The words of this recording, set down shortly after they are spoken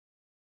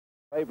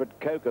Favourite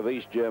Koch of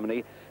East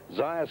Germany,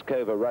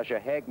 Zayskova Russia,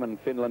 Hagman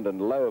Finland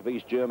and Lowe of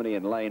East Germany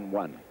in lane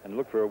 1. And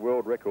look for a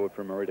world record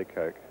from Marita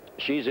Koch.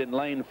 She's in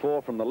lane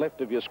 4 from the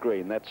left of your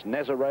screen. That's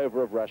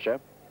Nazarova of Russia.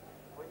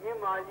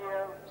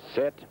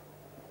 Set.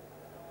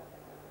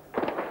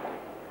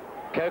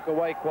 Koch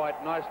away quite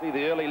nicely.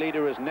 The early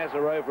leader is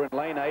Nazarova in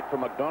lane 8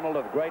 from McDonald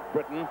of Great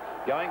Britain.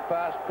 Going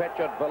past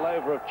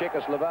Petchot-Valova of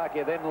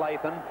Czechoslovakia, then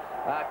Lathan.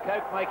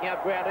 Koch making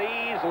up ground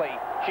easily.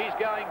 She's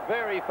going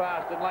very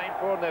fast in lane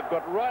 4, and they've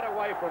got right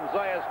away from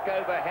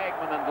Zayskova,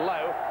 Hagman and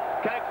Lowe.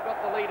 Koch's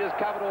got the leaders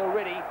covered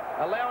already,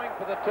 allowing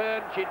for the turn.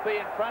 She'd be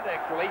in front,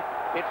 actually.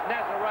 It's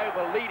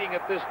Nazarova leading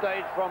at this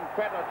stage from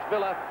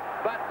Kratochvila,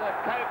 but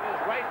Koch is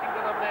racing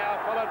to them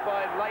now, followed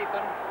by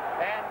Lathan,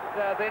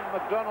 and then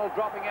McDonald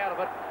dropping out of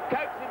it.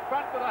 Koch's in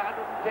front with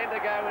 110 to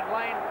go in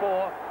lane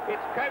 4.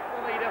 It's Koch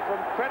the leader from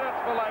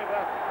Kratochvila,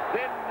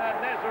 then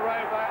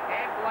Nazarova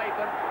and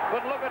Lathan.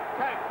 But look at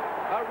Koch,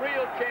 a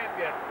real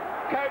champion.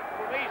 Koch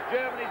from East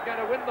Germany is going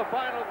to win the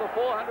final of the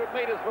 400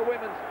 metres for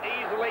women's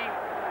easily.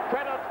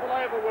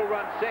 Kratochvila will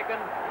run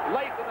second,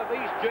 Lathan of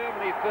East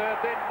Germany third,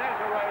 then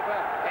Nazarova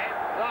and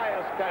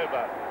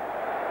Zayskova.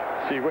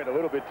 She went a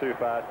little bit too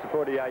fast to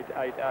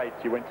 48.88.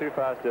 She went too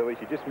fast early.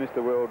 She just missed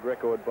the world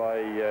record by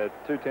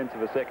 0.2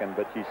 of a second,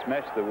 but she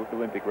smashed the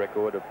Olympic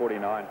record of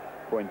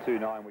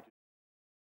 49.29, which is